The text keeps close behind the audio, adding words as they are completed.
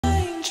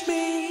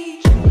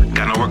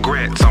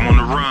regrets. I'm on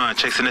the run,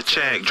 chasing the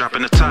check,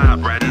 dropping the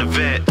top, riding the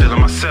vet,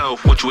 feeling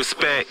myself, what you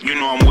expect, you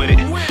know I'm with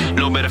it.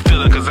 No better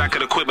feeling cause I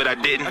could've quit but I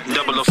didn't.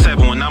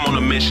 007 when I'm on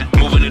a mission,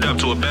 moving it up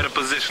to a better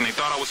position. They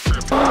thought I was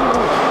tripping.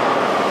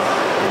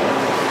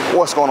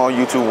 What's going on,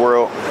 YouTube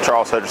world?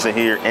 Charles Hutcherson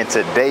here, and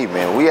today,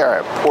 man, we are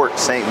at Port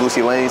St.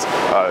 Lucie Lanes.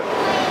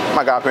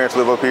 My godparents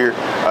live up here.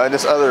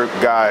 This other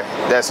guy,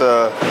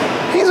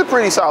 he's a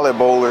pretty solid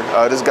bowler.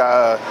 This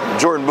guy,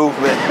 Jordan Booth,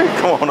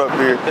 man, come on up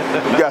here.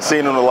 You guys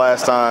seen him the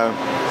last time.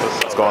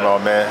 What's going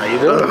on, man? How you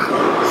doing?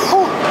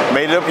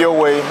 Made it up your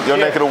way, your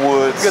neck of the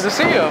woods. Good to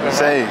see you.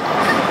 Same.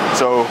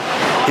 So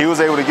he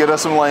was able to get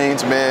us some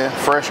lanes, man,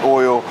 fresh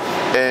oil,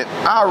 and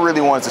I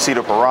really wanted to see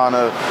the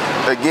Piranha.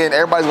 Again,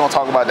 everybody's gonna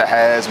talk about the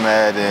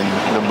hazmat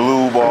and the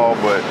blue ball,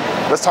 but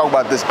let's talk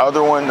about this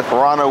other one, the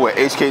Piranha with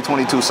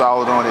HK22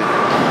 solid on it.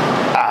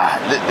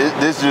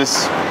 This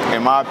just,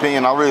 in my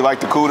opinion, I really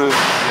like the CUDA.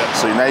 Yep.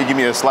 So now you give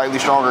me a slightly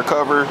stronger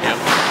cover. Yep.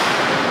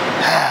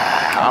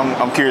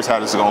 I'm curious how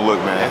this is gonna look,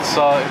 man. It's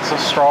a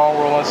strong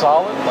rolling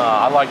solid.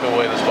 I like the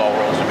way this ball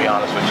rolls, to be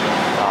honest with you.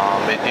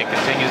 It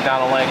continues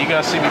down the lane. You're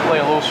gonna see me play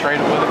a little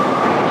straighter with it.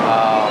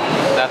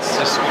 That's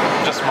just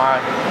my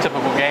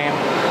typical game.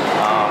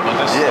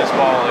 But this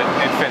ball,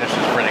 it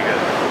finishes pretty good.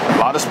 A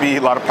lot of speed,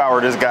 a lot of power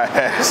this guy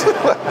has.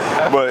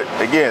 But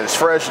again, it's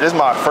fresh. This is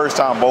my first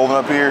time bowling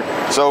up here.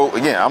 So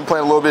again, I'm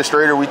playing a little bit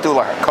straighter. We threw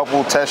like a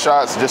couple test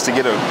shots just to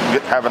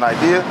have an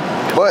idea.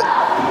 But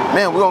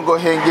man, we're gonna go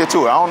ahead and get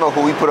to it. I don't know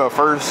who we put up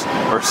first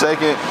or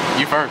second.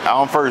 You first.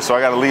 I'm first, so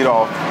I gotta lead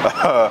off.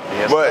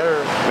 Yes, but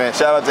sir. Man,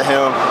 shout out to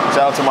him.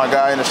 Shout out to my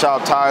guy in the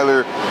shop,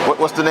 Tyler.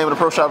 What's the name of the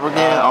pro shop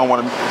again? I don't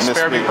want to misspeak.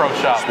 Spareby Pro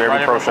Shop.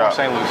 Spareby Pro Shop.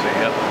 St. Lucie.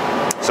 Yep.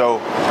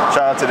 So shout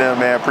out to them,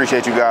 man.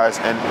 Appreciate you guys.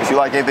 And if you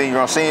like anything you're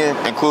gonna see,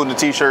 including the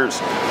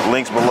t-shirts,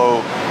 links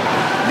below.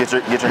 Get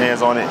your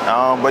hands on it.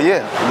 But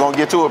yeah, we're gonna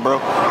get to it, bro.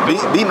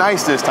 Be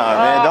nice this time,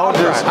 man. Don't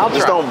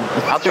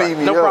I'll try.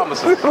 Me no up.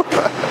 promises.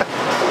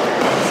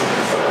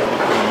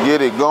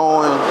 Get it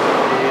going.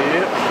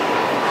 Yep.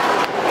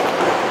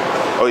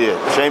 Oh yeah,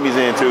 Shamey's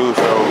in too,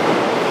 so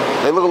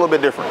they look a little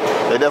bit different.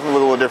 They definitely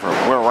look a little different.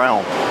 We're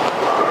around.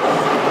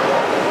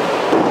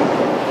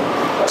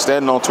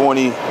 Standing on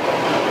 20.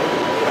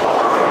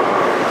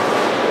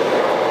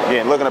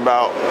 Again, looking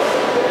about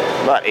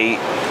 8.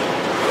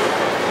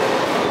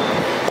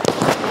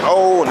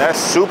 Oh, and that's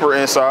super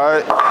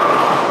inside.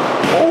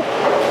 Oh.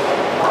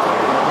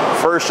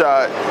 First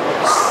shot,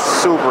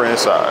 super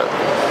inside.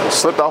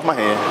 Slipped off my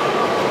hand.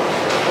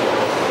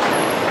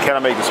 Can I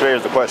make the spare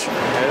is the question.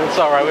 Yeah, it's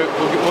all right.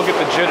 We'll get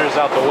the jitters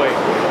out the way.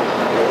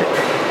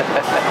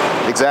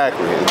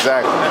 Exactly.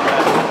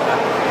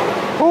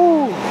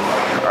 Woo.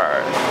 All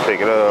right,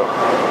 pick it up.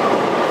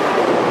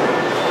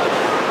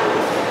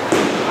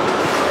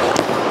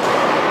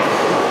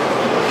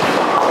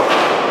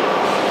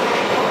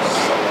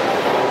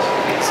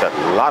 A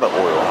lot of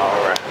oil.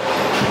 All right.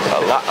 A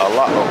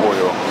lot of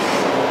oil.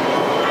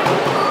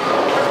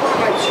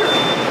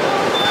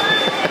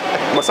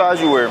 What size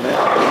you wear, man?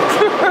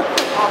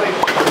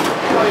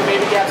 Probably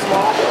maybe got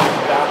small.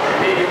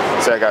 Medium.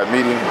 Say I got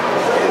medium.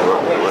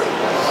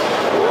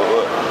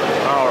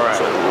 All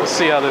right. Let's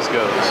see how this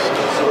goes.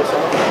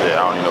 Yeah,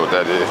 I don't even know what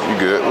that is. You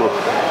good?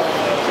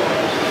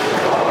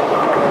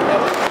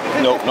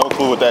 Nope, no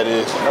clue what that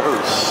is.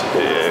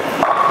 Yeah.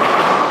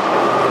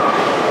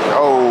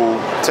 Oh,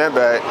 10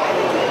 back.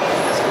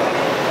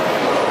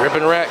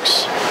 Ripping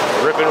racks.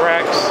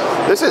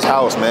 This is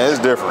house, man. It's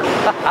different.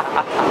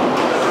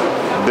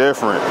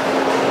 Different.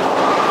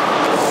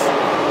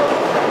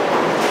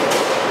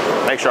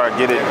 Make sure I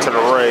get it to the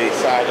right.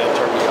 Side and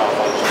turn me off.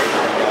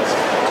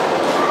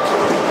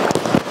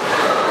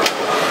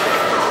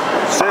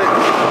 Sit.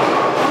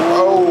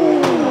 Oh.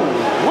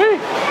 Wee.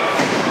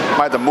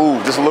 Might have to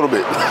move just a little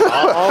bit.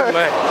 Oh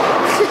man.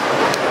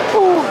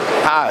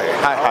 High.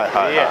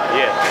 Yeah.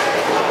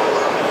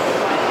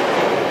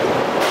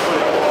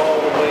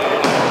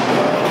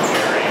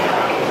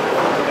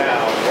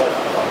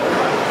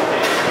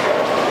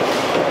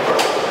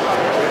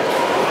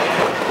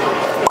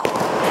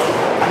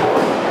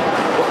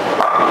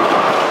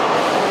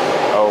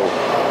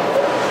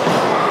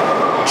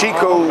 Cheat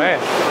code. Oh, man.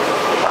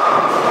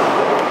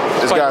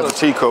 This guy's a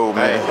cheat code,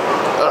 man.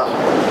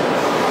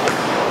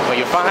 When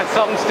you find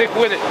something, stick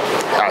with it.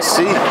 I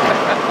see.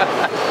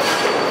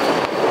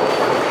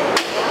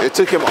 It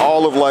took him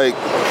all of like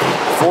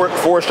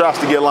four shots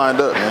to get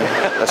lined up, man.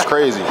 That's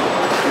crazy.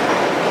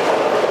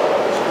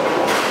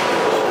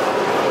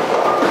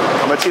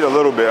 I'm gonna cheat a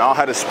little bit. I don't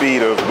have the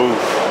speed of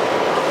Booth.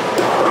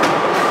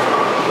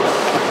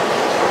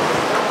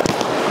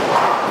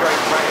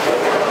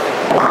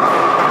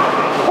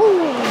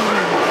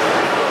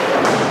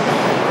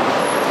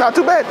 Not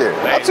too bad there.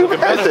 Not too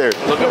bad there.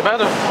 Looking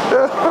better.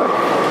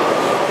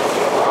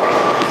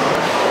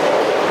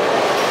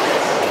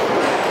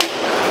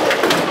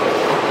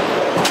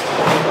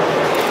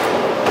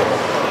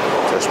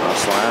 Touch my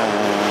slime.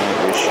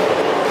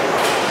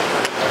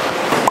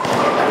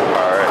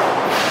 All right.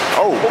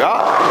 Oh,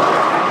 God.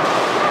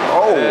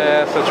 Oh.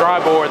 Yeah, it's the dry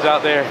boards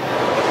out there.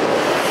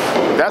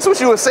 That's what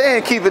you were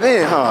saying, keep it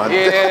in, huh?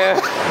 Yeah,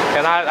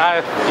 and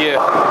yeah.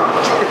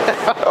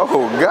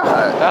 Oh,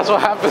 God. That's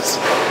what happens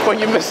when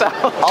you miss out.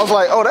 I was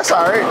like, oh, that's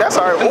all right. That's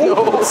all right. Ooh,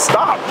 No.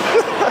 stop.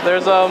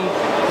 There's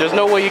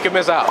no way you can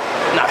miss out.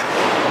 No.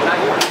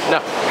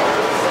 No.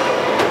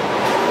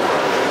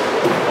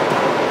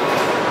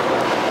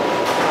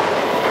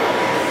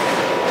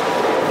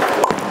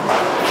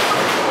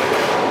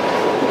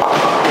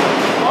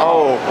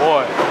 Oh,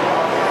 Boy.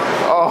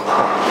 oh.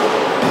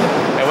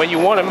 And when you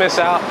want to miss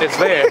out, it's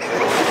there.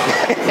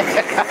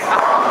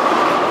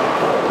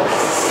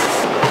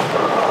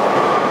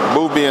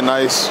 Boo being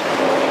nice.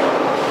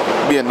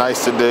 Being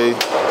nice today.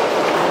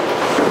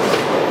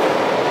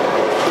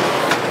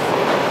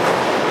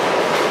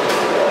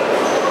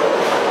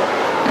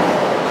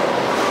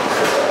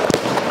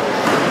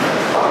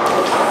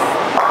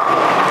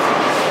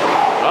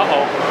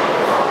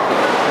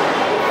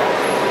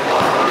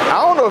 I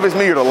don't know if it's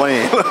me or the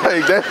lane.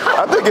 Like that,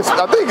 I think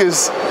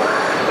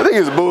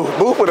it's Boo.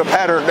 Boo put a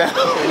pattern down.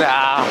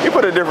 Nah. You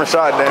put a different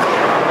shot down.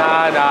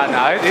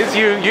 Nah. It's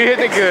you. You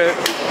hitting it good.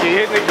 You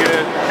hitting it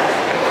good.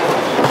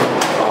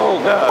 Oh,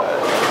 God.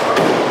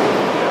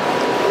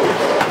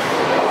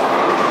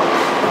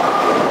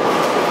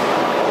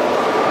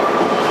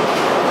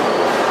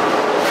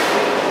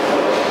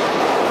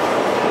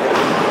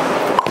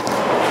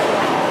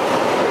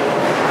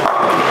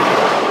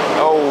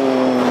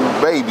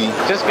 Oh, baby.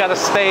 Just got to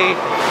stay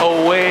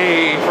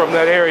away from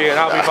that area and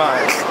I'll be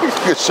fine.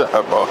 Good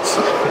shot, boss.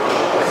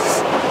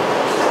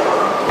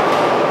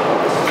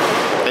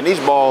 And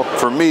each ball,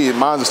 for me,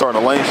 mine's starting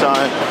to lane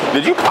shine.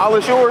 Did you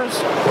polish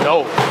yours?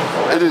 No.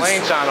 It is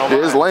lane shine on mine.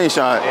 It is lane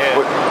shine. Yeah.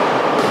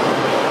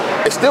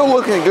 But it's still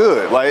looking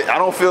good. Like, I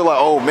don't feel like,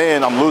 oh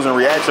man, I'm losing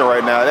reaction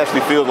right now. It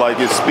actually feels like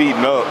it's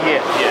speeding up.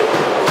 Yeah.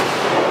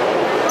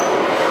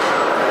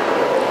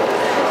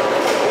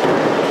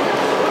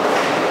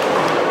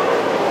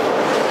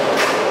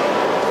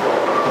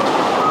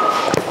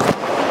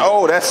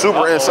 Oh, that's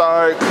super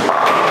inside.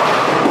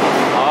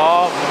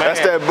 Oh, man. That's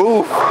that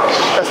booth.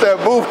 That's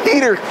that booth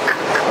heater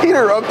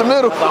up the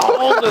middle. The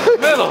hole in the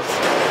middle.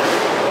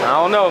 I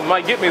don't know. It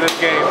might get me this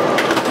game.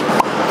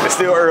 It's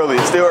still early.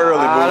 It's still early,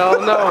 boo. I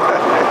don't know.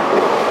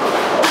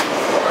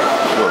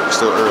 Look, it's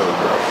still early,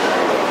 bro.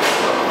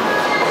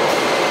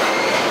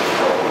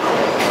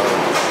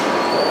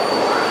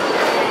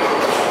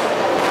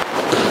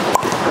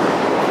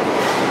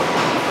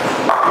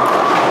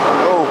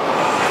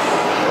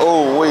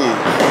 Oh, wait.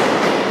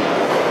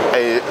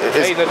 Hey,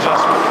 Made an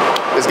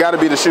adjustment. it's got to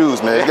be the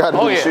shoes, man. It's got to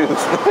be the shoes.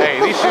 Hey,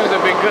 these shoes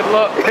have been good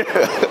luck.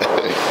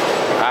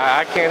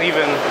 I can't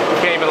even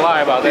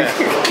lie about that.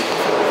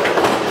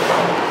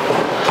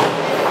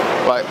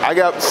 Like, I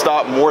got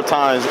stopped more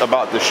times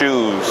about the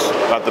shoes,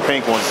 about the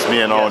pink ones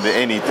being on than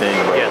anything.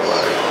 Yes.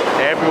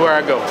 Everywhere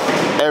I go.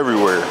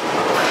 Everywhere.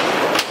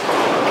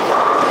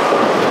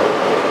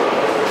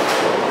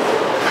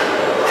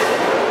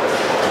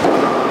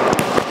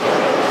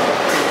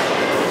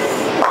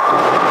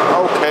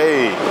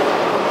 Okay.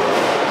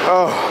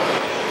 Oh.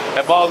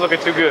 That ball's looking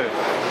too good.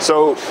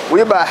 So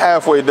we're about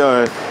halfway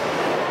done.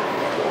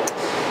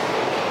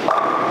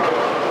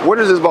 Where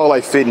does this ball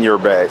like fit in your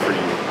bag for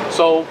you?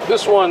 So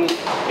this one,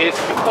 it's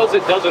because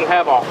it doesn't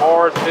have a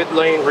hard mid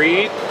lane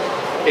read.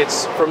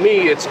 It's, for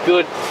me, it's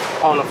good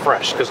on a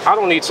fresh because I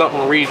don't need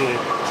something reading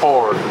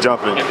hard.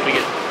 Jumping. In the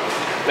beginning.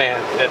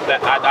 Man,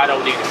 I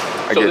don't need it.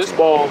 So this you.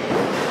 ball,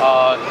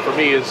 for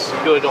me, is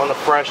good on the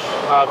fresh.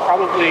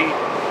 Probably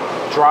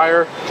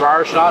drier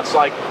shots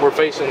like we're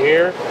facing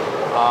here,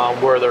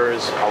 where there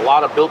is a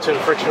lot of built-in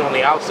friction on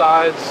the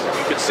outsides.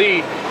 You could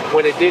see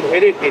when it did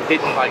hit it, it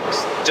didn't like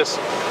just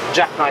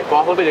jackknife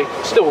off of it. It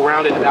still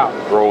rounded it out.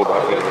 Rolled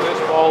off. This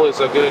ball is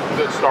a good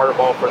starter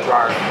ball for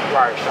drier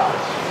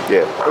shots.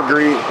 Yeah,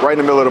 agreed. Right in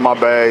the middle of my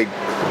bag.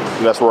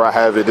 That's where I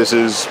have it. This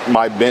is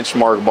my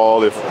benchmark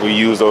ball, if we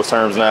use those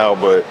terms now,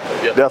 but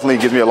definitely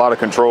gives me a lot of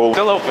control.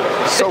 Still open.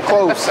 So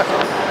close.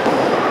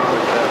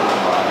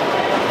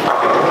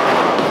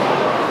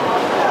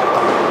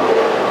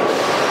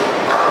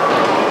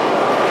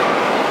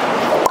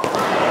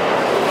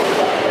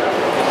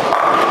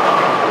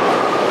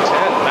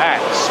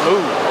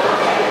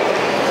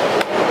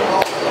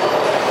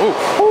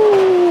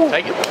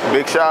 Take it.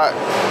 Big shot.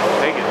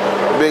 Take it.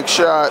 Big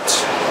shot.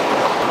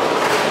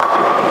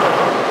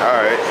 All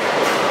right.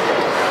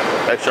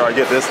 Make sure I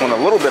get this one a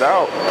little bit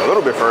out, a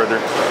little bit further.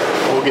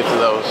 We'll get to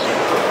those.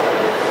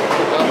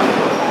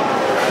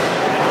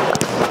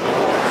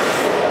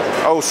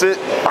 Oh, sit.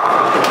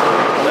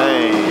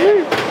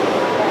 Hey.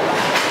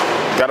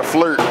 Gotta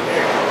flirt.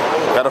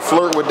 Gotta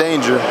flirt with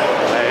danger.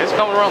 Hey, it's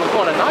coming around the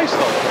corner nice,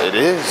 though. It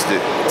is. The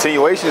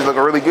continuation is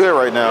looking really good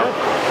right now.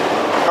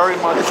 Hurry,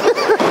 money.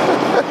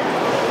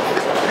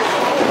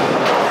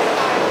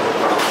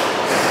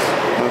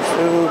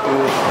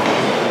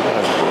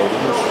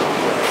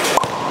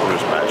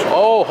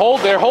 Oh,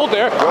 hold there.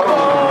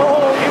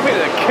 Oh, give me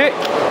the kick.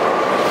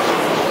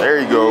 There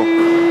you go.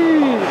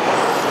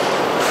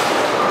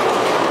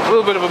 A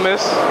little bit of a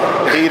miss.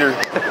 Heater.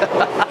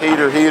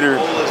 Heater.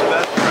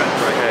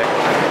 Okay.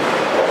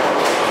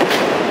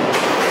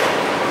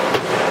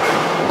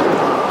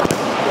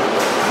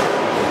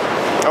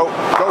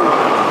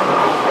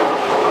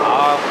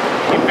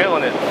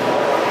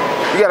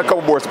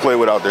 to play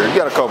with out there. You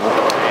got a couple.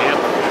 Yep.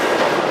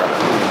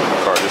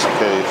 Card just in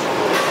case.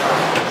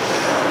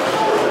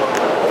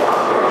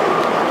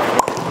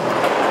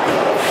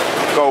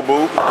 Go,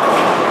 boo.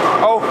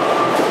 Oh.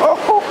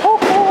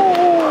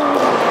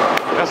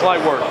 That's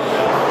light work.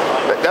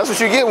 That's what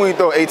you get when you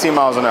throw 18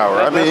 miles an hour.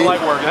 That's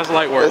light work. That's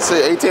light work. That's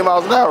it, 18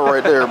 miles an hour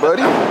right there,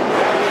 buddy.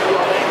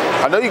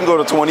 I know you can go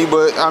to 20,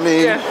 but I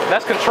mean. Yeah,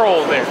 that's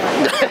control there.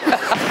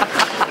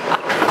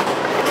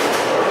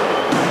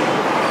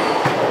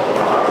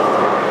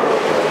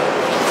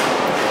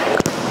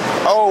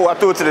 Oh, I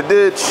threw it to the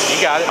ditch.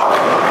 You got it.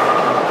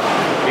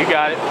 You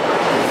got it.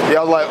 Yeah,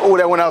 I was like, oh,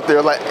 that went out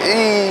there. Like,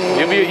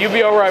 You'll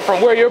be all right.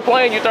 From where you're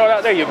playing, you throw it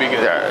out there, you'll be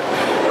good. Yeah.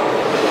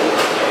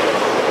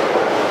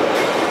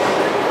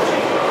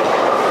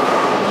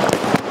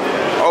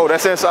 Oh,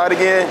 that's inside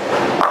again.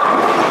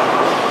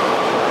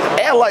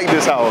 I like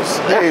this house.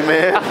 Hey,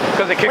 man.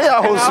 We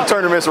all host some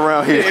tournaments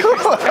around here.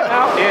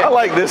 I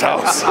like this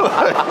house.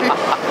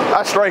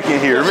 I strike in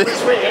here.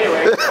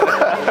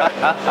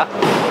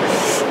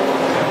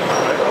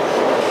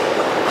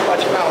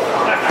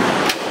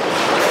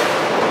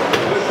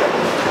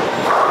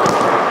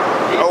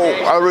 Oh,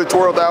 I really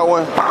twirled that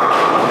one.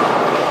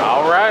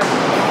 All right.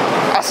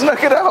 I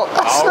snuck it out.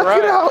 I snuck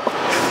it out.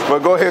 But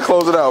go ahead and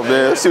close it out,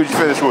 man. Let's see what you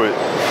finish with.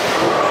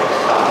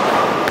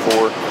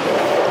 4.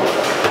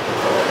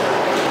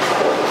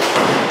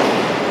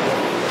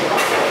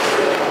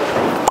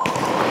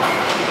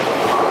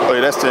 Oh,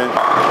 yeah, that's 10.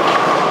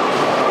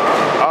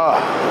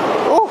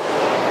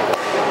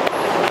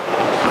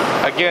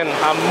 Again,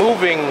 I'm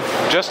moving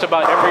just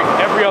about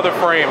every other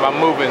frame. I'm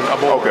moving a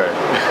ball. Okay.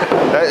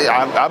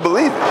 I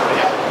believe it.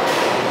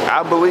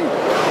 I believe it.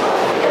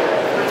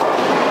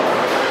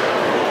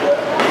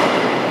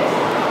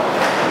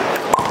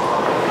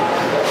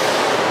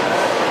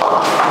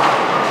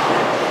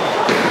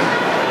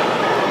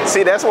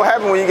 See, that's what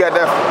happened when you got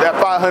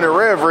that 500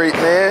 rev rate,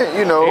 man.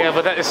 You know. Yeah,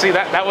 but that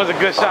was a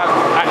good shot.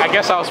 I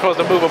guess I was supposed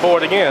to move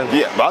aboard again.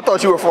 Yeah, but I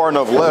thought you were far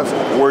enough left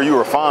where you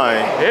were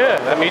fine.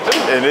 Yeah, me too.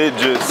 And it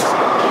just,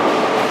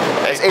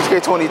 it's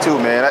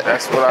HK22, man.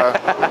 That's what I.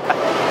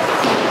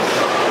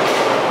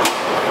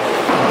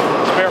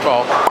 Spare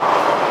ball.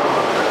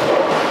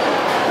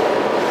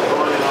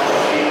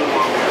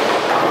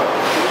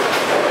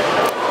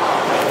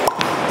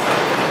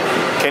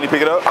 Can you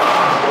pick it up?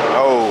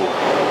 Oh.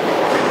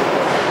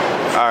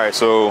 All right,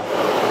 so.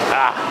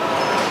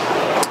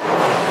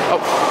 Oh,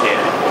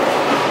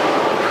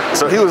 yeah.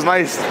 So he was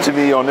nice to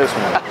me on this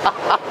one.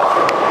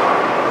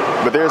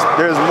 But there's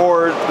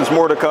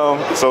more to come.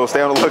 So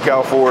stay on the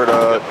lookout for it.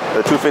 The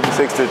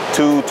 256 to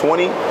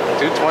 220.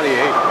 228.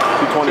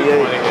 228.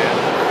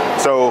 Yeah.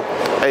 So,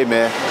 hey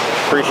man,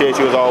 appreciate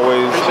you as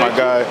always, my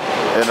guy.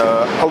 And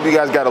hope you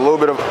guys got a little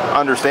bit of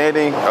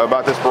understanding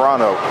about this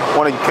Piranha.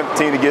 Want to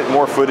continue to get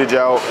more footage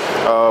out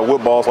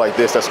with balls like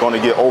this that's going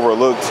to get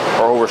overlooked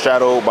or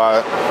overshadowed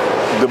by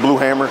the blue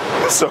hammer.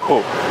 So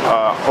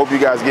hope you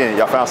guys, again,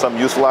 y'all found something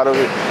useful out of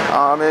it.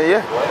 And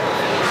yeah,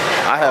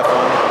 I have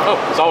fun. Oh,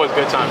 it's always a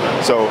good time,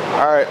 man. So,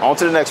 all right, on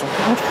to the next one.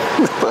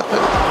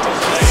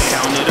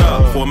 Count it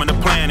up, forming a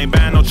plan, ain't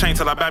buying no chain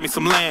till I buy me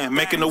some land.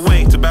 Making a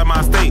way to buy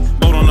my estate,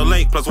 boat on the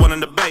lake, plus one in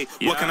the bay.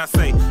 What can I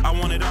say? I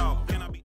want it all.